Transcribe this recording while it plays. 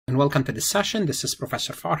welcome to this session. This is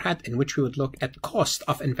Professor Farhat, in which we would look at cost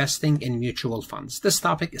of investing in mutual funds. This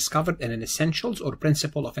topic is covered in an essentials or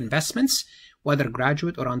principle of investments, whether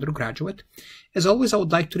graduate or undergraduate. As always, I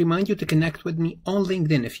would like to remind you to connect with me on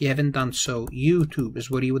LinkedIn if you haven't done so. YouTube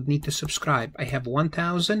is where you would need to subscribe. I have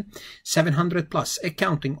 1,700 plus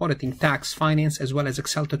accounting, auditing, tax, finance, as well as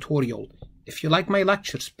Excel tutorial. If you like my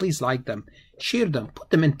lectures, please like them, share them,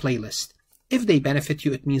 put them in playlist. If they benefit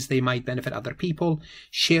you, it means they might benefit other people.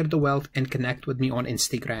 Share the wealth and connect with me on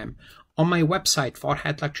Instagram. On my website,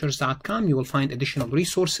 farhatlectures.com, you will find additional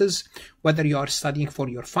resources, whether you are studying for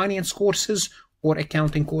your finance courses or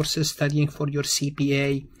accounting courses, studying for your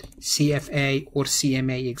CPA, CFA, or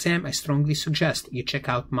CMA exam. I strongly suggest you check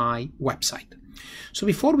out my website. So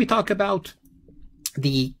before we talk about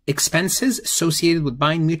the expenses associated with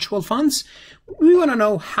buying mutual funds, we want to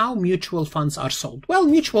know how mutual funds are sold. Well,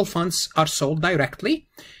 mutual funds are sold directly,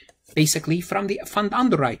 basically from the fund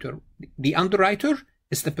underwriter. The underwriter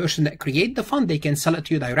is the person that creates the fund. They can sell it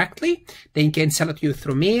to you directly. They can sell it to you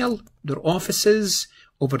through mail, their offices,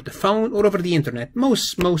 over the phone, or over the internet.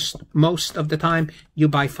 Most of the time, you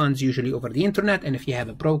buy funds usually over the internet, and if you have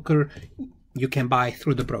a broker, you can buy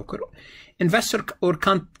through the broker. Investor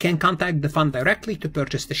can contact the fund directly to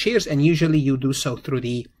purchase the shares, and usually you do so through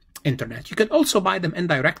the internet. You can also buy them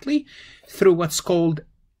indirectly through what's called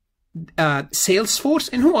sales force.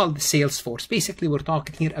 And who are the sales force? Basically, we're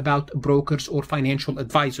talking here about brokers or financial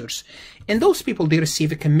advisors. And those people, they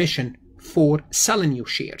receive a commission for selling you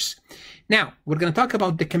shares. Now, we're going to talk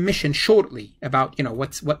about the commission shortly, about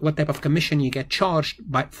what type of commission you get charged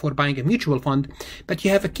for buying a mutual fund. But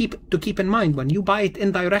you have to keep in mind, when you buy it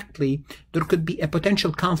indirectly, there could be a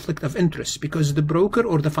potential conflict of interest, because the broker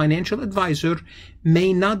or the financial advisor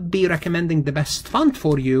may not be recommending the best fund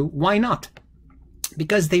for you. Why not?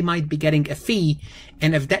 Because they might be getting a fee,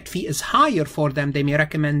 and if that fee is higher for them, they may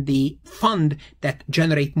recommend the fund that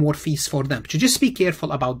generate more fees for them. So just be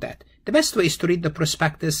careful about that. The best way is to read the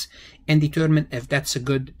prospectus and determine if that's a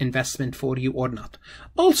good investment for you or not.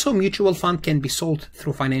 Also, mutual fund can be sold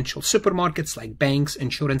through financial supermarkets like banks,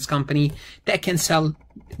 insurance company that can sell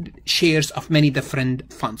shares of many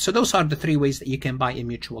different funds. So those are the three ways that you can buy a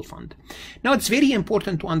mutual fund. Now, it's very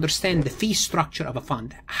important to understand the fee structure of a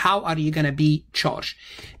fund. How are you going to be charged?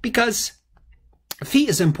 Because a fee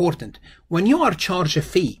is important. When you are charged a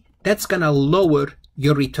fee, that's going to lower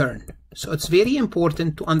your return. So it's very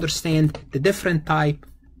important to understand the different type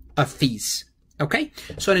of fees. Okay,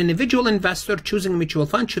 so an individual investor choosing a mutual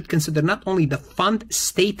fund should consider not only the fund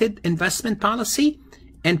stated investment policy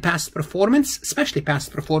and past performance, especially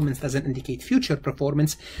past performance doesn't indicate future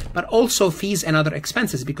performance, but also fees and other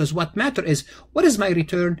expenses, because what matters is, what is my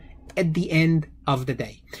return at the end of the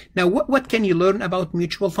day? Now, what can you learn about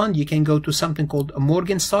mutual fund? You can go to something called a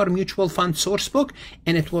Morningstar Mutual Fund Sourcebook,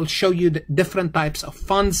 and it will show you the different types of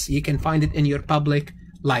funds. You can find it in your public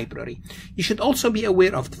library. You should also be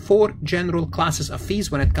aware of 4 general classes of fees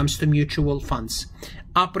when it comes to mutual funds: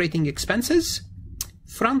 operating expenses,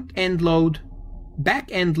 front-end load,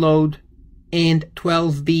 back-end load, and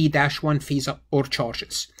 12b-1 fees or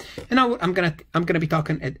charges. And now I'm gonna be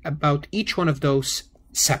talking about each one of those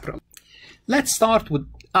separately. Let's start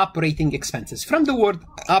with operating expenses. From the word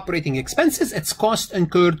operating expenses, it's cost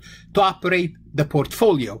incurred to operate the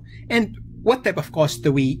portfolio. And what type of cost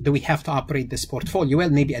do we have to operate this portfolio? Well,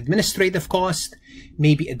 maybe administrative cost,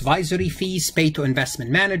 maybe advisory fees paid to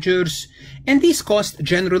investment managers. And these costs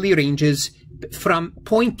generally ranges from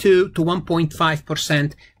 0.2 to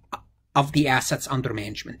 1.5% of the assets under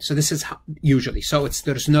management. So this is usually, so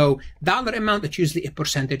there's no dollar amount, it's usually a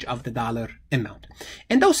percentage of the dollar amount.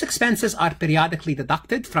 And those expenses are periodically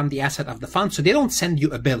deducted from the asset of the fund. So they don't send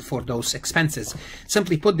you a bill for those expenses.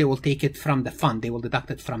 Simply put, they will take it from the fund. They will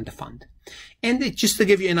deduct it from the fund. And just to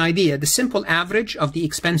give you an idea, the simple average of the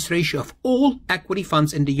expense ratio of all equity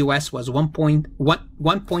funds in the US was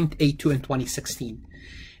 1.82 in 2016.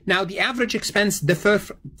 Now, the average expense differ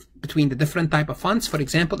between the different type of funds. For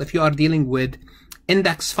example, if you are dealing with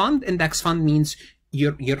index fund means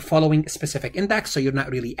you're following a specific index, so you're not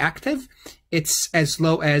really active. It's as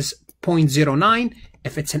low as 0.09.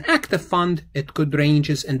 If it's an active fund, it could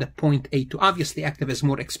ranges in the 0.82. Obviously, active is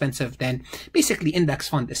more expensive than, basically, index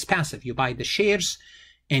fund is passive. You buy the shares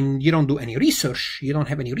and you don't do any research. You don't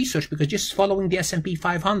have any research because just following the S&P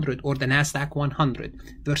 500 or the NASDAQ 100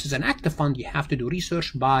 versus an active fund, you have to do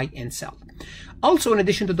research, buy and sell. Also, in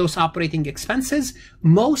addition to those operating expenses,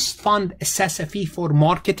 most funds assess a fee for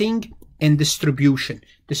marketing and distribution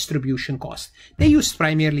cost. They use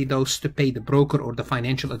primarily those to pay the broker or the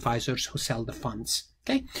financial advisors who sell the funds.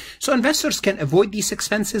 Okay, so investors can avoid these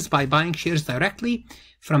expenses by buying shares directly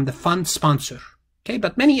from the fund sponsor. Okay,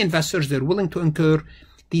 but many investors, they're willing to incur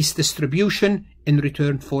these distribution in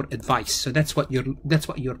return for advice. So that's what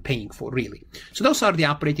you're paying for, really. So those are the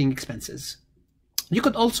operating expenses. You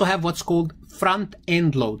could also have what's called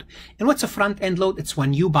front-end load. And what's a front-end load? It's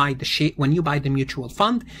when you buy the mutual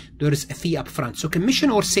fund, there is a fee up front. So commission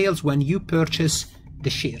or sales when you purchase the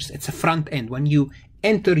shares. It's a front end when you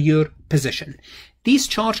enter your position. These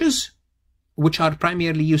charges, which are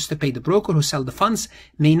primarily used to pay the broker who sell the funds,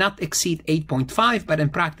 may not exceed 8.5, but in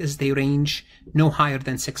practice they range no higher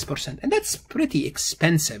than 6%. And that's pretty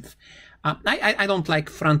expensive. I don't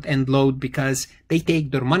like front-end load because they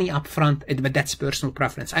take their money up front, but that's personal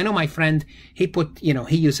preference. I know my friend, he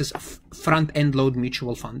uses a front-end load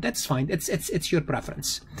mutual fund. That's fine. It's your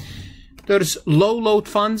preference. There's low load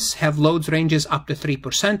funds, have loads ranges up to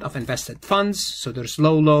 3% of invested funds. So there's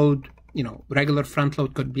low load, regular front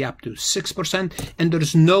load could be up to 6%. And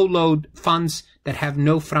there's no load funds that have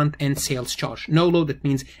no front end sales charge. No load, that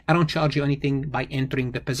means I don't charge you anything by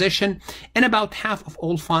entering the position. And about half of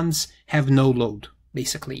all funds have no load.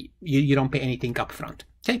 Basically, you don't pay anything up front.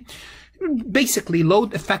 Okay. Basically,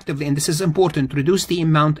 load effectively, and this is important, reduce the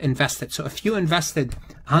amount invested. So if you invested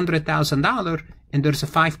 $100,000 and there's a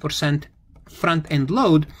 5% front end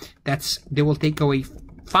load, they will take away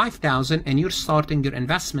 $5,000 and you're starting your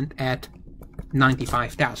investment at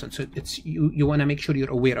 $95,000. So you want to make sure you're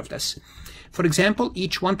aware of this. For example,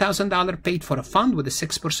 each $1,000 paid for a fund with a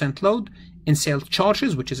 6% load in sales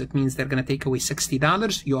charges, it means they're going to take away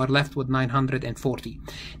 $60, you are left with $940.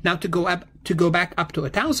 Now to go back up to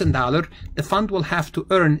 $1,000, the fund will have to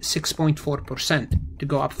earn 6.4% to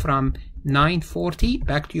go up from $940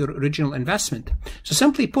 back to your original investment. So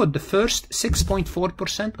simply put, the first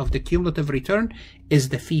 6.4% of the cumulative return is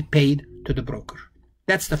the fee paid to the broker.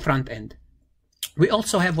 That's the front end. We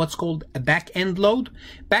also have what's called a back-end load.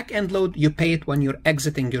 Back-end load, you pay it when you're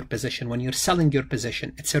exiting your position, when you're selling your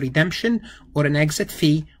position. It's a redemption or an exit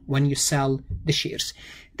fee when you sell the shares.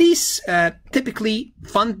 These typically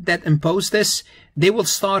funds that impose this, they will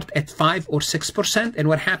start at 5 or 6%. And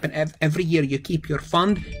what happens every year you keep your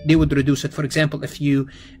fund, they would reduce it. For example, if you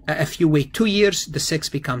wait 2 years, the 6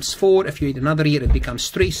 becomes 4. If you wait another year, it becomes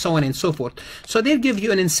 3, so on and so forth. So they'll give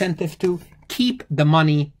you an incentive to keep the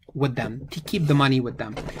money with them,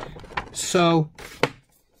 So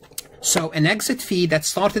an exit fee that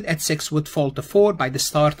started at 6 would fall to 4 by the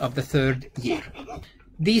start of the 3rd year.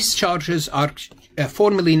 These charges are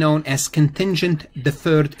formally known as contingent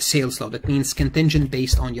deferred sales load. That means contingent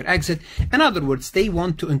based on your exit. In other words, they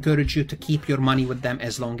want to encourage you to keep your money with them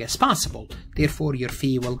as long as possible. Therefore, your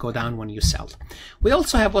fee will go down when you sell. We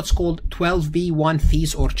also have what's called 12b-1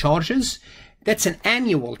 fees or charges. That's an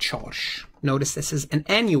annual charge. Notice this is an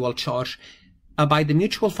annual charge by the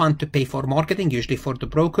mutual fund to pay for marketing, usually for the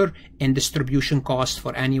broker, and distribution costs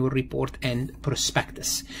for annual report and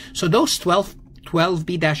prospectus. So those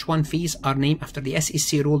 12b-1 fees are named after the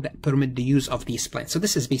SEC rule that permit the use of these plans. So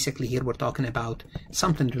this is basically, here we're talking about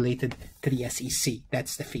something related to the SEC.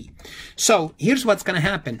 That's the fee. So here's what's going to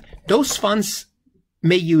happen. Those funds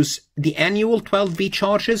may use the annual 12b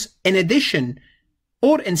charges in addition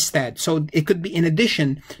or instead. So it could be in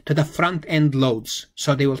addition to the front end loads.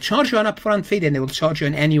 So they will charge you an upfront fee, then they will charge you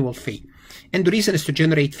an annual fee. And the reason is to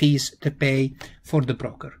generate fees to pay for the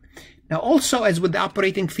broker. Now, also, as with the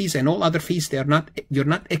operating fees and all other fees, you're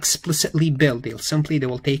not explicitly billed. They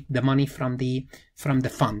will take the money from the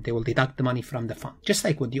fund. They will deduct the money from the fund, just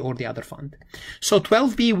like with the other fund. So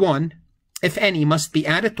 12b-1, if any, must be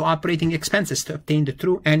added to operating expenses to obtain the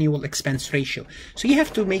true annual expense ratio. So you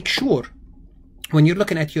have to make sure, when you're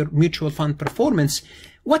looking at your mutual fund performance,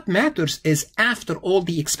 what matters is after all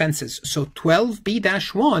the expenses. So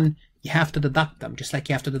 12b-1, you have to deduct them, just like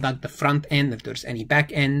you have to deduct the front end if there's any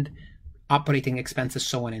back end, operating expenses,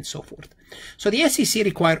 so on and so forth. So the SEC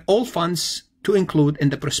require all funds to include in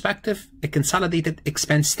the prospectus a consolidated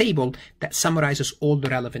expense table that summarizes all the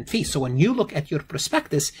relevant fees. So when you look at your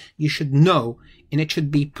prospectus, you should know, and it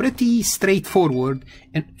should be pretty straightforward,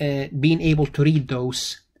 and being able to read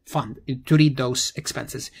those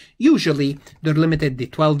expenses. Usually, they're limited, the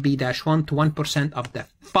 12b-1, to 1% of the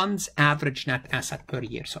fund's average net asset per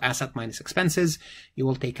year. So asset minus expenses, you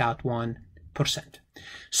will take out 1%.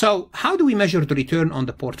 So how do we measure the return on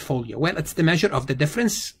the portfolio? Well, it's the measure of the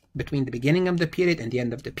difference between the beginning of the period and the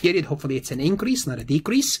end of the period. Hopefully, it's an increase, not a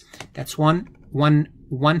decrease. That's one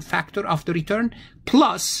factor of the return,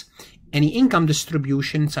 plus any income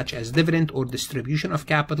distribution, such as dividend or distribution of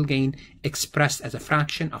capital gain, expressed as a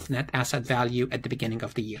fraction of net asset value at the beginning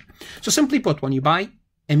of the year. So simply put, when you buy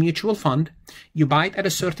a mutual fund, you buy it at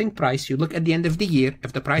a certain price, you look at the end of the year,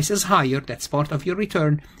 if the price is higher, that's part of your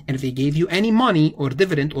return, and if they gave you any money or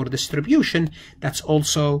dividend or distribution, that's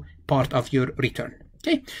also part of your return.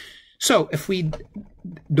 Okay, so if we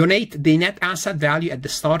donate the net asset value at the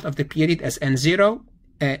start of the period as N0,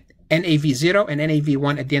 NAV0 and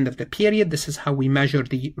NAV1 at the end of the period, this is how we measure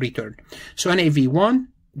the return. So NAV1,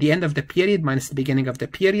 the end of the period minus the beginning of the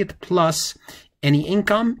period, plus any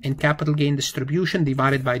income and capital gain distribution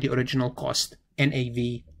divided by the original cost,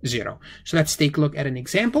 NAV0. So let's take a look at an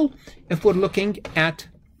example. If we're looking at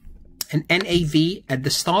an NAV at the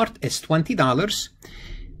start is $20,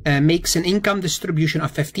 makes an income distribution of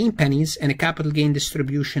 15 pennies and a capital gain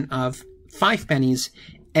distribution of 5 pennies,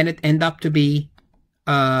 and it end up to be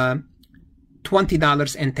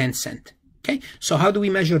 $20.10. Okay, so how do we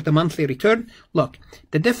measure the monthly return? Look,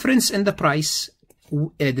 the difference in the price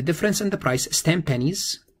is 10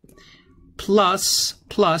 pennies plus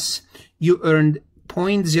you earned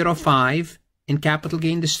 0.05 in capital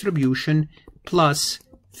gain distribution plus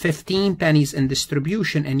 15 pennies in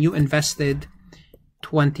distribution, and you invested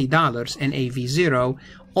 $20 NAV0.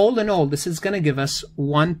 All in all, this is going to give us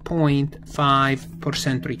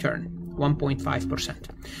 1.5% return. 1.5%.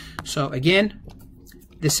 So again,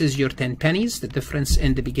 this is your 10 pennies, the difference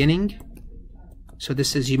in the beginning. So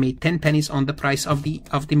this is, you made 10 pennies on the price of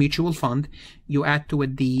the mutual fund. You add to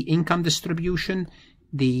it the income distribution,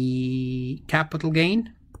 the capital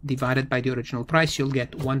gain divided by the original price, you'll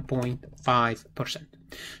get 1.5%.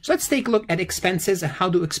 So let's take a look at expenses. How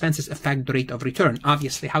do expenses affect the rate of return?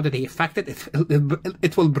 Obviously, how do they affect it?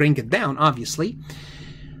 It will bring it down, obviously.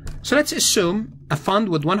 So let's assume a fund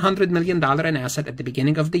with $100 million in asset at the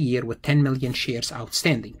beginning of the year with 10 million shares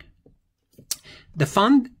outstanding. The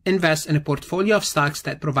fund invests in a portfolio of stocks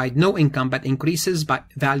that provide no income but increases by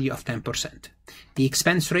value of 10%. The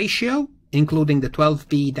expense ratio, including the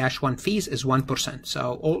 12b-1 fees, is 1%.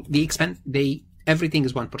 So all the expense, everything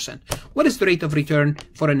is 1%. What is the rate of return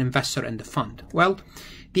for an investor in the fund? Well,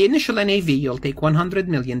 the initial NAV, you'll take 100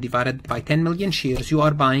 million divided by 10 million shares. You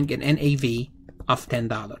are buying an NAV of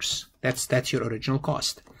 $10. That's your original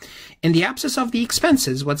cost. In the absence of the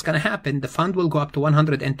expenses, what's going to happen? The fund will go up to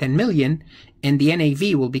 110 million and the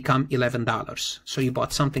NAV will become $11. So you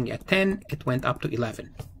bought something at 10, it went up to 11.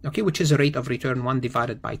 Okay, which is a rate of return 1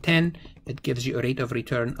 divided by 10. It gives you a rate of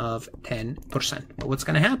return of 10%. But what's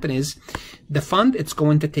going to happen is the fund, it's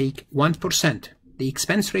going to take 1%. The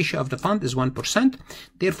expense ratio of the fund is 1%.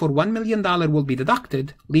 Therefore, $1 million will be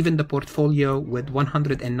deducted, leaving the portfolio with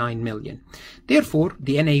 109 million. Therefore,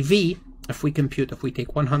 the NAV, if we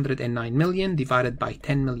take 109 million divided by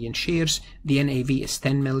 10 million shares, the NAV is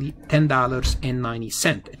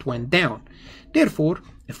 $10.90. It went down. Therefore,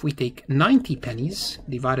 if we take 90 pennies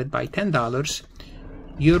divided by $10,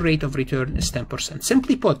 your rate of return is 10%.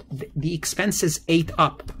 Simply put, the expenses ate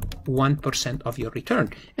up 1% of your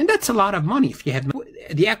return. And that's a lot of money. If you have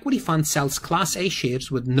the equity fund sells Class A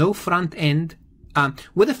shares with no front end,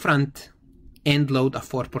 with a front end load of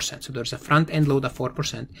 4%. So there's a front end load of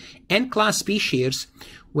 4%. And Class B shares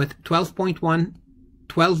with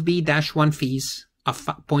 12b-1 fees of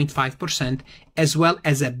 0.5%, as well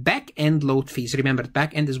as a back end load fees. Remember,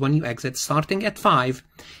 back end is when you exit, starting at 5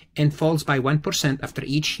 and falls by 1% after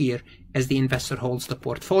each year as the investor holds the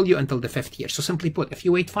portfolio until the 5th year. So simply put, if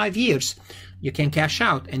you wait 5 years, you can cash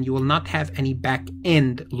out and you will not have any back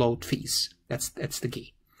end load fees. That's the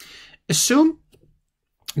key. Assume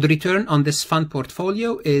the return on this fund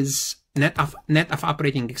portfolio is net of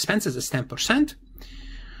operating expenses is 10%.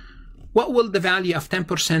 What will the value of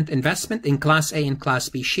 10% investment in Class A and Class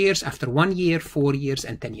B shares after 1 year, 4 years,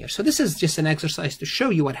 and 10 years? So this is just an exercise to show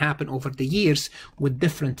you what happened over the years with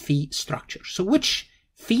different fee structures. So which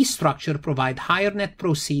fee structure provide higher net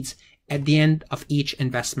proceeds at the end of each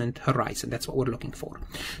investment horizon? That's what we're looking for.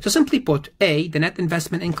 So simply put, A, the net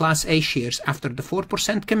investment in Class A shares after the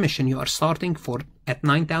 4% commission, you are starting at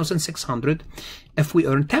 9,600. If we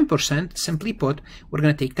earn 10%, simply put, we're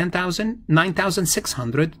going to take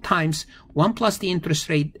 9,600 times 1 plus the interest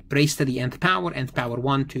rate raised to the nth power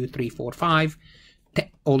 1, 2, 3, 4, 5,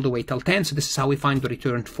 all the way till 10. So this is how we find the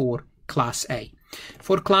return for Class A.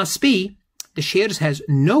 For Class B, the shares has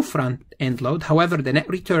no front end load. However, the net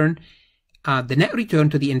return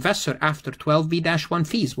to the investor after 12b-1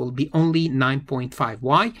 fees will be only 9.5.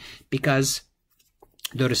 Why? Because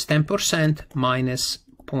there is 10% minus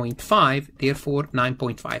 0.5, therefore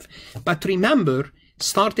 9.5. But remember,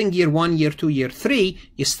 starting year 1, year 2, year 3,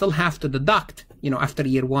 you still have to deduct. After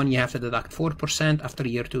year 1, you have to deduct 4%. After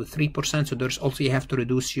year 2, 3%. So there's also, you have to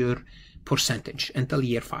reduce your percentage until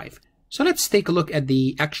year 5. So let's take a look at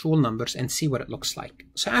the actual numbers and see what it looks like.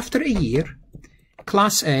 So after a year,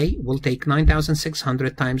 Class A will take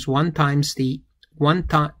 9,600 times 1 times the 1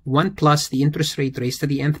 plus the interest rate raised to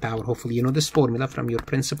the nth power. Hopefully you know this formula from your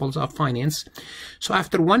principles of finance. So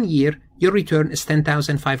after 1 year, your return is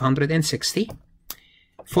 10,560.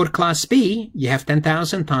 For Class B, you have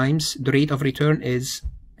 10,000 times the rate of return is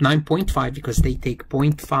 9.5 because they take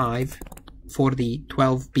 0.5 for the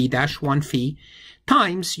 12b-1 fee,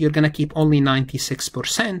 times you're going to keep only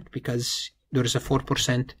 96% because there's a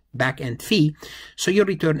 4% back-end fee. So your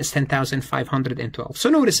return is 10,512. So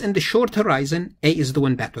notice in the short horizon, A is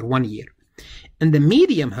doing better, 1 year. In the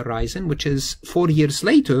medium horizon, which is 4 years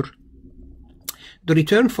later, the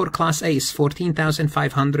return for Class A is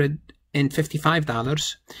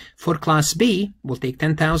 $14,555. For Class B, we'll take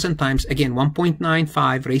 10,000 times, again,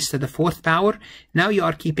 1.95 raised to the 4th power. Now you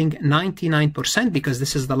are keeping 99% because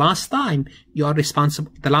this is the last time you are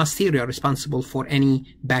responsible, the last year you are responsible for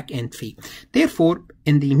any back-end fee. Therefore,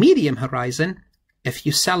 in the medium horizon, if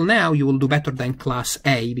you sell now, you will do better than Class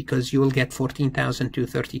A because you will get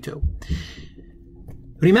 14,232.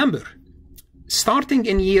 Remember, starting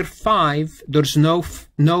in year 5, there's no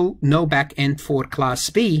back end for Class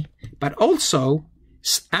B, but also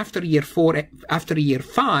after year 5,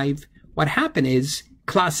 what happened is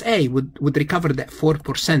Class A would recover that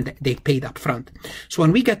 4% that they paid up front. So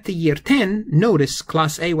when we get to year 10, notice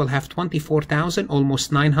Class A will have $24,000,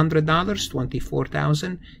 almost $900,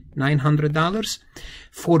 $24,900.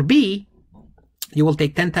 For B, you will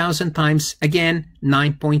take 10,000 times, again,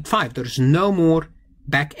 9.5. There's no more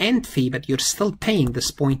back-end fee, but you're still paying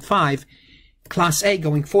this 0.5. Class A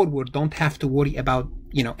going forward don't have to worry about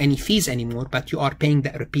any fees anymore, but you are paying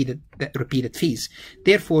that repeated fees.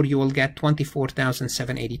 Therefore, you will get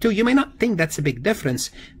 24,782. You may not think that's a big difference,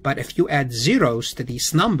 but if you add zeros to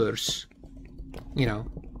these numbers,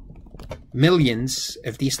 millions,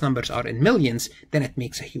 if these numbers are in millions, then it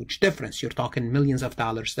makes a huge difference. You're talking millions of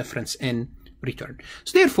dollars difference in return.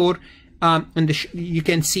 So therefore, you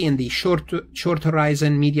can see in the short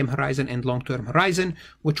horizon, medium horizon, and long-term horizon,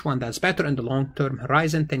 which one does better. In the long-term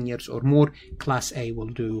horizon, 10 years or more, Class A will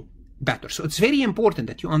do better. So it's very important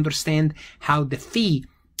that you understand how the fee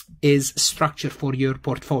is structured for your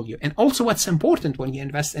portfolio. And also what's important when you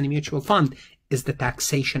invest in a mutual fund is the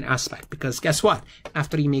taxation aspect. Because guess what?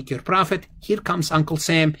 After you make your profit, here comes Uncle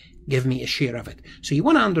Sam, give me a share of it. So you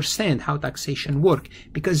want to understand how taxation works,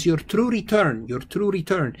 because your true return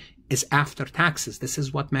is after taxes. This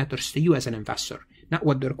is what matters to you as an investor. Not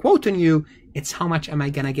what they're quoting you, it's how much am I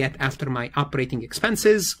going to get after my operating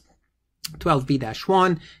expenses,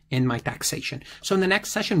 12b-1, and my taxation. So in the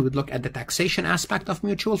next session, we'd look at the taxation aspect of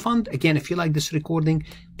mutual fund. Again, if you like this recording,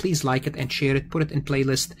 please like it and share it, put it in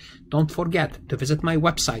playlist. Don't forget to visit my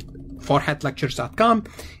website, farhatlectures.com,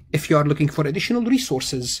 if you are looking for additional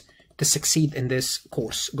resources to succeed in this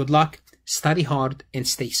course. Good luck, study hard, and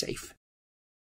stay safe.